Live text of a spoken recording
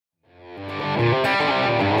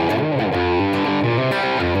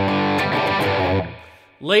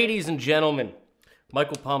Ladies and gentlemen,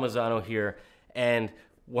 Michael Palmisano here, and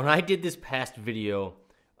when I did this past video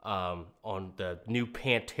on the new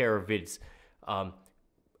Pantera vids,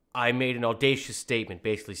 I made an audacious statement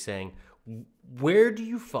basically saying, where do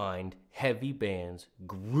you find heavy bands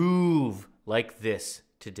groove like this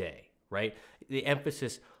today, right? The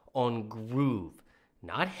emphasis on groove,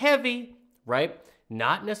 not heavy, right?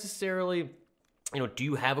 Not necessarily, do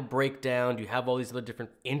you have a breakdown? Do you have all these other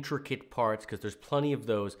different intricate parts? Because there's plenty of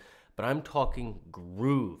those, but I'm talking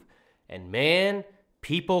groove. And man,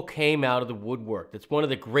 people came out of the woodwork. That's one of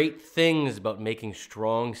the great things about making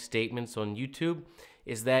strong statements on YouTube,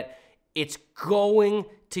 is that it's going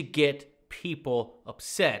to get people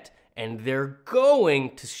upset, and they're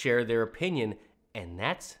going to share their opinion, and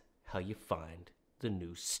that's how you find the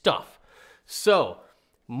new stuff. So,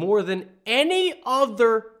 more than any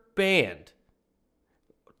other band,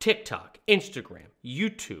 TikTok, Instagram,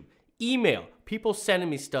 YouTube, email, people sending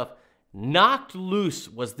me stuff, Knocked Loose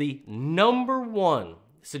was the #1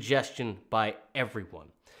 suggestion by everyone.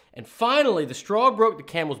 And finally, the straw broke the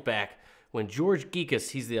camel's back when George Gekas,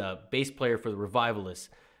 he's the bass player for the Revivalists,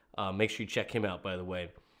 make sure you check him out, by the way.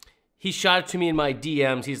 He shot it to me in my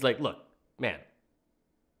DMs. He's like, look, man,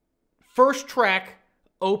 first track,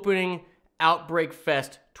 opening Outbreak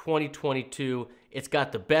Fest 2022. It's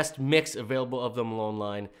got the best mix available of them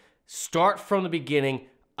online. Start from the beginning,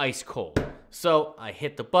 ice cold. So I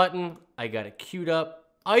hit the button. I got it queued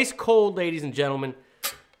up. Ice cold, ladies and gentlemen.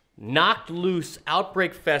 Knocked Loose,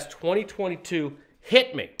 Outbreak Fest 2022.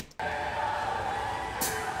 Hit me.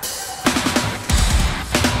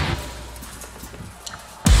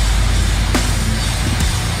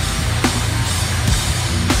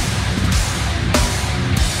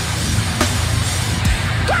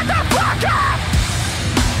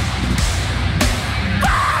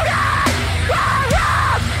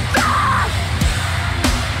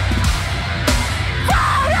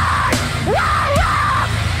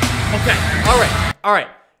 All right.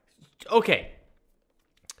 Okay.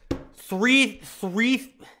 Three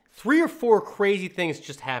or four crazy things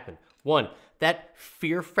just happened. One, that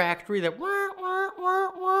Fear Factory, that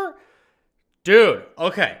dude.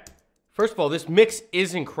 Okay. First of all, this mix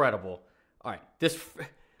is incredible. All right.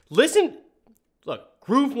 Listen. Look,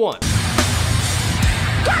 Groove 1. Get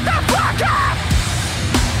the fuck up!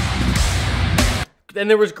 Then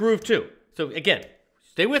there was Groove 2. So again,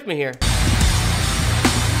 stay with me here.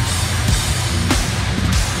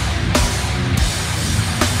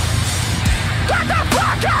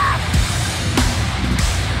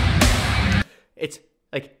 It's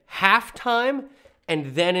like halftime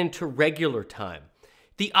and then into regular time.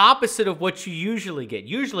 The opposite of what you usually get.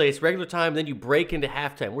 Usually it's regular time, then you break into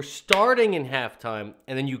halftime. We're starting in halftime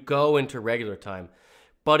and then you go into regular time.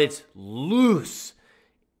 But it's loose.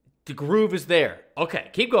 The groove is there. Okay,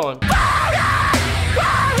 keep going.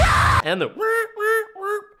 And the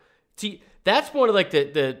see, that's one of like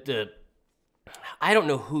the I don't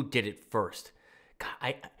know who did it first.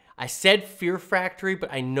 God, I said Fear Factory,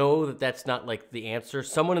 but I know that that's not like the answer.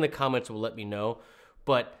 Someone in the comments will let me know.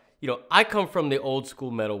 But, I come from the old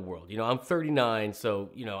school metal world. I'm 39,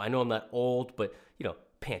 so, I know I'm not old, but,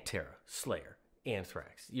 Pantera, Slayer,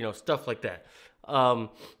 Anthrax, stuff like that.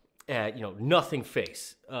 Nothing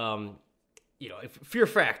Face, Fear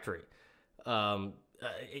Factory, all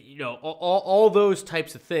those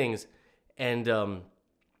types of things. And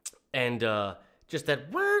just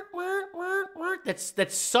that that's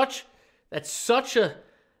such a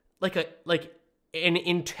an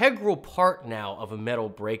integral part now of a metal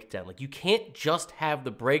breakdown. Like, you can't just have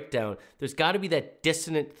the breakdown. There's got to be that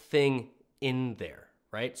dissonant thing in there,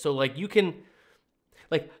 right? So like you can,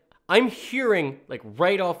 like, I'm hearing, like,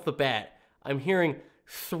 right off the bat, I'm hearing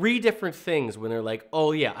 3 different things when they're like,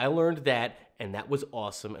 oh yeah, I learned that and that was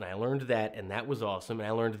awesome, and I learned that and that was awesome, and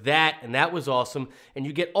I learned that and that was awesome, and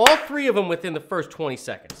you get all 3 of them within the first 20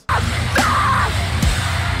 seconds.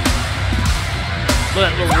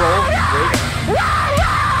 Let it roll.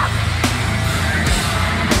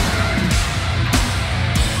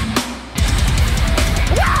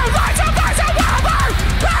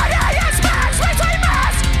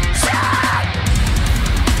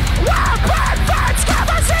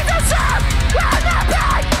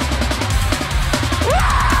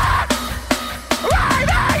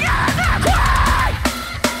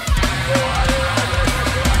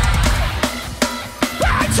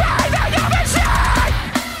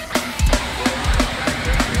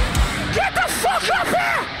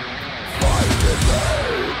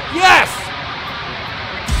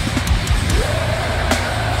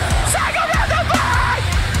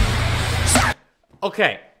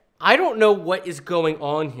 Okay, I don't know what is going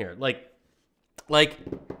on here. Like, Like,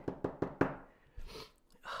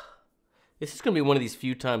 this is going to be one of these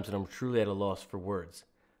few times that I'm truly at a loss for words.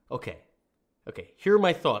 Okay, here are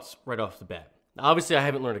my thoughts right off the bat. Obviously, I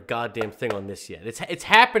haven't learned a goddamn thing on this yet. It's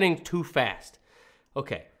happening too fast.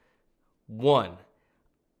 Okay, one,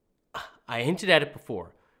 I hinted at it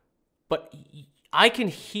before, but I can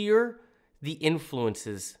hear the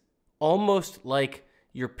influences almost like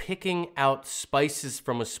you're picking out spices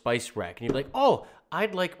from a spice rack. And you're like, oh,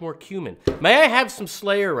 I'd like more cumin. May I have some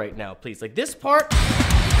Slayer right now, please? Like this part. Hear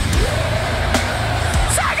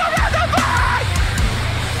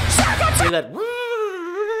that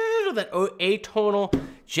atonal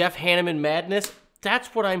Jeff Hanneman madness?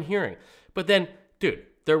 That's what I'm hearing. But then, dude,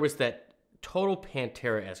 there was that total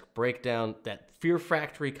Pantera-esque breakdown, that Fear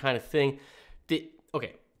Factory kind of thing.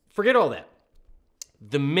 Okay, forget all that.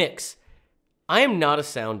 The mix. I am not a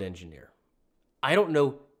sound engineer. I don't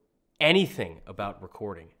know anything about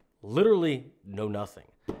recording. Literally know nothing.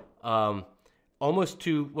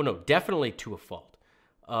 Definitely to a fault.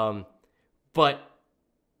 But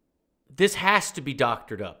this has to be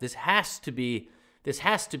doctored up. This has to be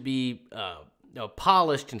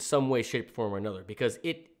polished in some way, shape, form, or another. Because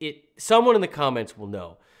someone in the comments will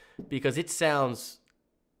know. Because it sounds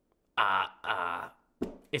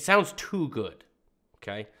too good.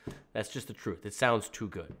 Okay, that's just the truth. It sounds too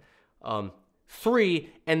good. 3,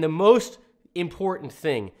 and the most important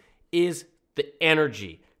thing is the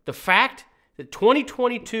energy. The fact that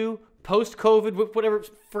 2022, post-COVID, whatever,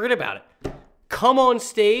 forget about it. Come on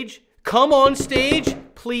stage,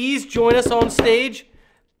 please join us on stage.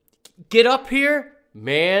 Get up here,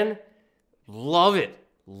 man, love it.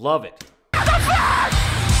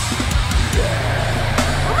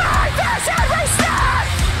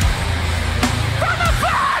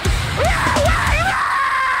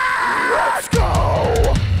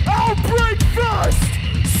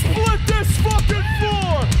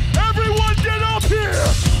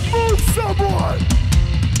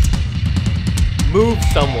 Move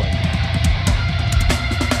someone.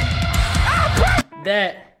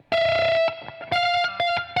 That.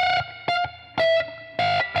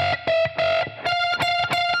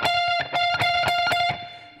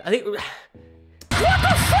 I think. What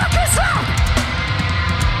the fuck is that?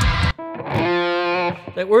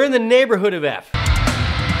 Like, we're in the neighborhood of F.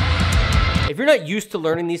 If you're not used to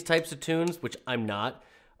learning these types of tunes, which I'm not,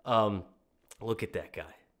 look at that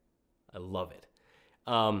guy. I love it.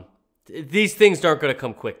 These things aren't going to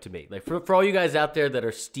come quick to me. Like, for all you guys out there that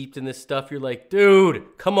are steeped in this stuff, you're like,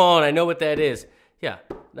 dude, come on, I know what that is. Yeah,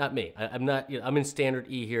 not me. I'm not. You know, I'm in standard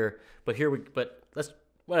E here, but let's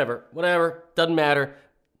whatever. Doesn't matter.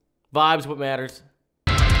 Vibes, what matters.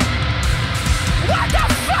 What the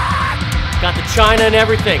fuck? Got the China and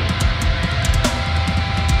everything.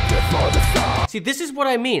 See, this is what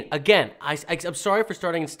I mean. Again, I'm sorry for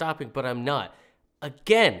starting and stopping, but I'm not.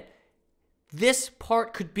 Again. This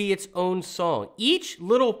part could be its own song. Each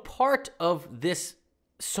little part of this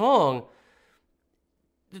song,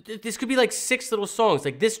 this could be like 6 little songs.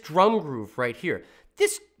 Like this drum groove right here.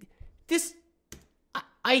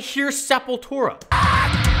 I hear Sepultura.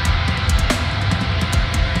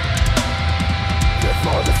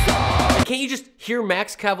 Can't you just hear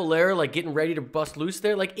Max Cavalera like getting ready to bust loose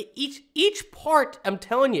there? Like each part, I'm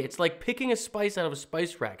telling you, it's like picking a spice out of a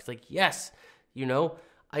spice rack. It's like, yes, you know,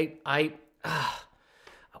 I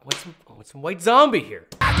want some White Zombie here.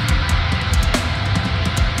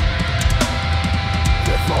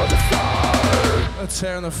 Let's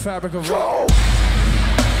tear in the fabric of roll.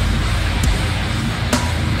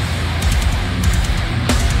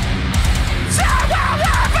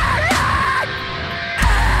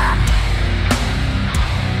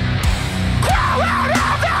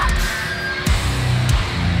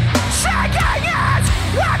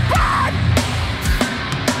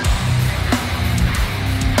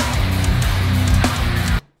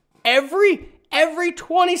 Every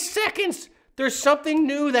 20 seconds, there's something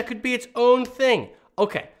new that could be its own thing.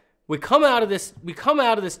 Okay, we come out of this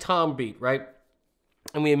Tom beat, right?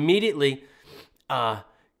 And we immediately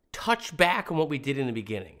touch back on what we did in the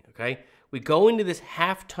beginning, okay? We go into this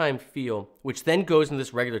halftime feel, which then goes into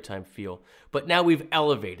this regular time feel, but now we've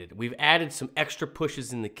elevated. We've added some extra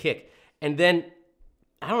pushes in the kick. And then,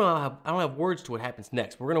 I don't have words to what happens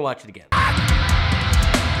next. We're gonna watch it again.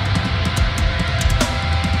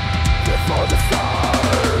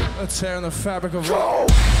 Let's tear in the fabric of roll.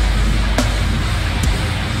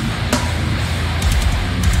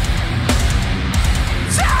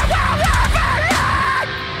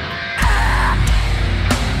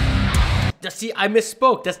 See, I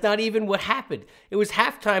misspoke. That's not even what happened. It was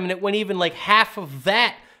halftime and it went even like half of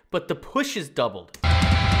that, but the pushes doubled.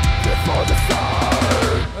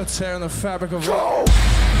 A tear in the fabric of rock.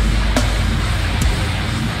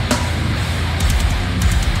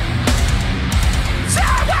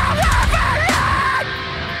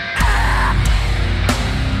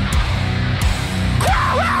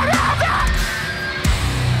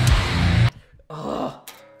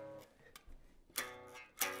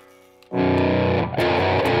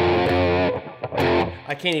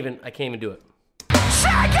 I can't even do it.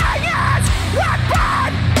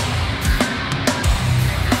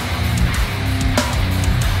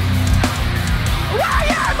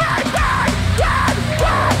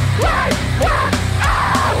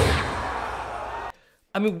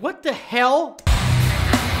 I mean, what the hell?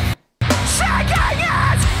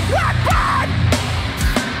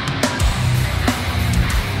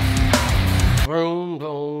 Vroom,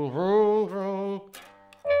 vroom, vroom, vroom.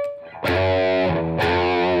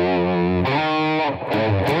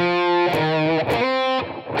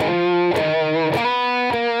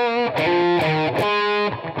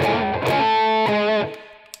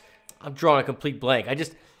 I'm drawing a complete blank. I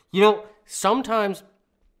just, you know, sometimes,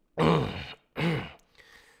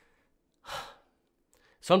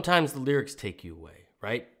 sometimes the lyrics take you away,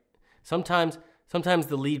 right? Sometimes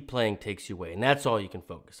the lead playing takes you away, and that's all you can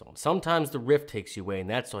focus on. Sometimes the riff takes you away, and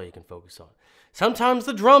that's all you can focus on. Sometimes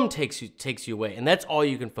the drum takes you away, and that's all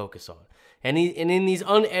you can focus on. And in these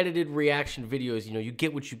unedited reaction videos, you know, you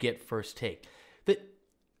get what you get first take.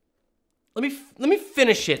 Let me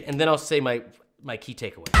finish it, and then I'll say my key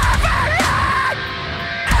takeaway.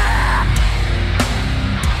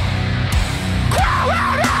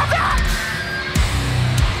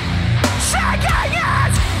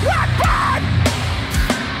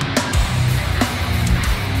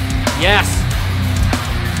 Yes.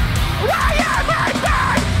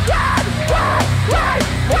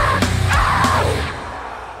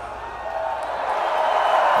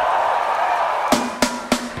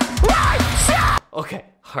 Okay.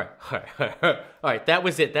 All right. That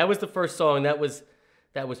was it. That was the first song. That was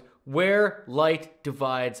Where Light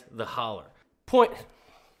Divides the Holler. Point.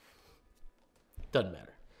 Doesn't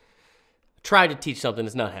matter. Tried to teach something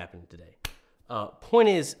that's not happening today. Point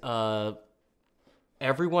is,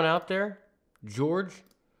 everyone out there, George,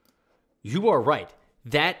 you are right.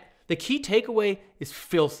 That the key takeaway is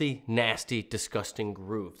filthy, nasty, disgusting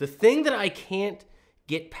groove. The thing that I can't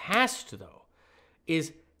get past, though,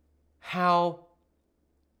 is how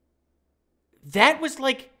that was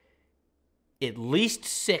like at least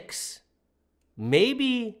 6,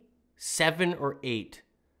 maybe 7 or 8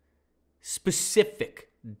 specific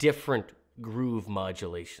different groove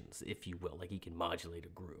modulations, if you will. Like you can modulate a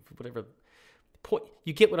groove, whatever. Point,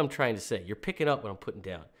 you get what I'm trying to say. You're picking up what I'm putting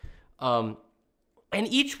down. And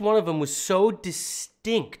each one of them was so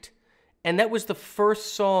distinct. And that was the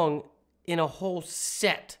first song in a whole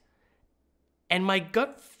set. And my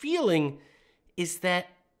gut feeling is that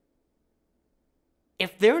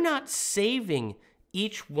if they're not saving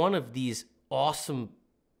each one of these awesome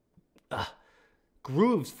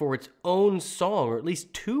grooves for its own song, or at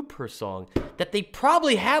least 2 per song, that they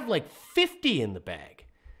probably have like 50 in the bag.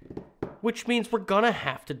 Which means we're gonna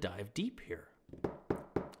have to dive deep here.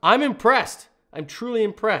 I'm impressed. I'm truly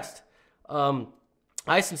impressed.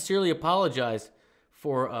 I sincerely apologize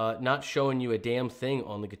for not showing you a damn thing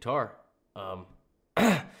on the guitar.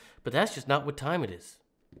 But that's just not what time it is.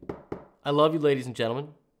 I love you, ladies and gentlemen.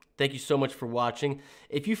 Thank you so much for watching.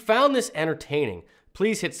 If you found this entertaining,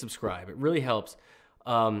 please hit subscribe. It really helps.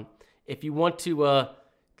 If you want to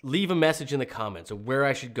leave a message in the comments of where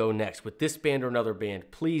I should go next with this band or another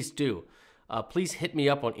band, please do. Please hit me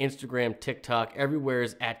up on Instagram, TikTok. Everywhere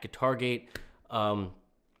is @GuitarGate.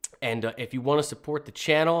 And if you want to support the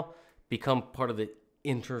channel, become part of the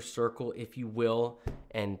inner circle, if you will,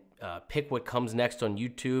 and pick what comes next on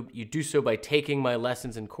YouTube, you do so by taking my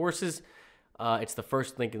lessons and courses. It's the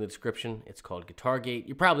first link in the description. It's called GuitarGate.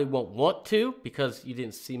 You probably won't want to because you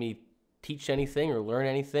didn't see me teach anything or learn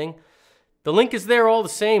anything. The link is there all the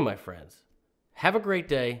same, my friends. Have a great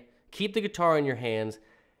day. Keep the guitar in your hands.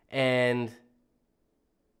 And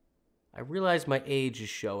I realize my age is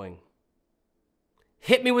showing.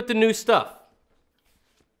 Hit me with the new stuff.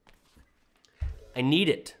 I need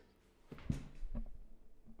it.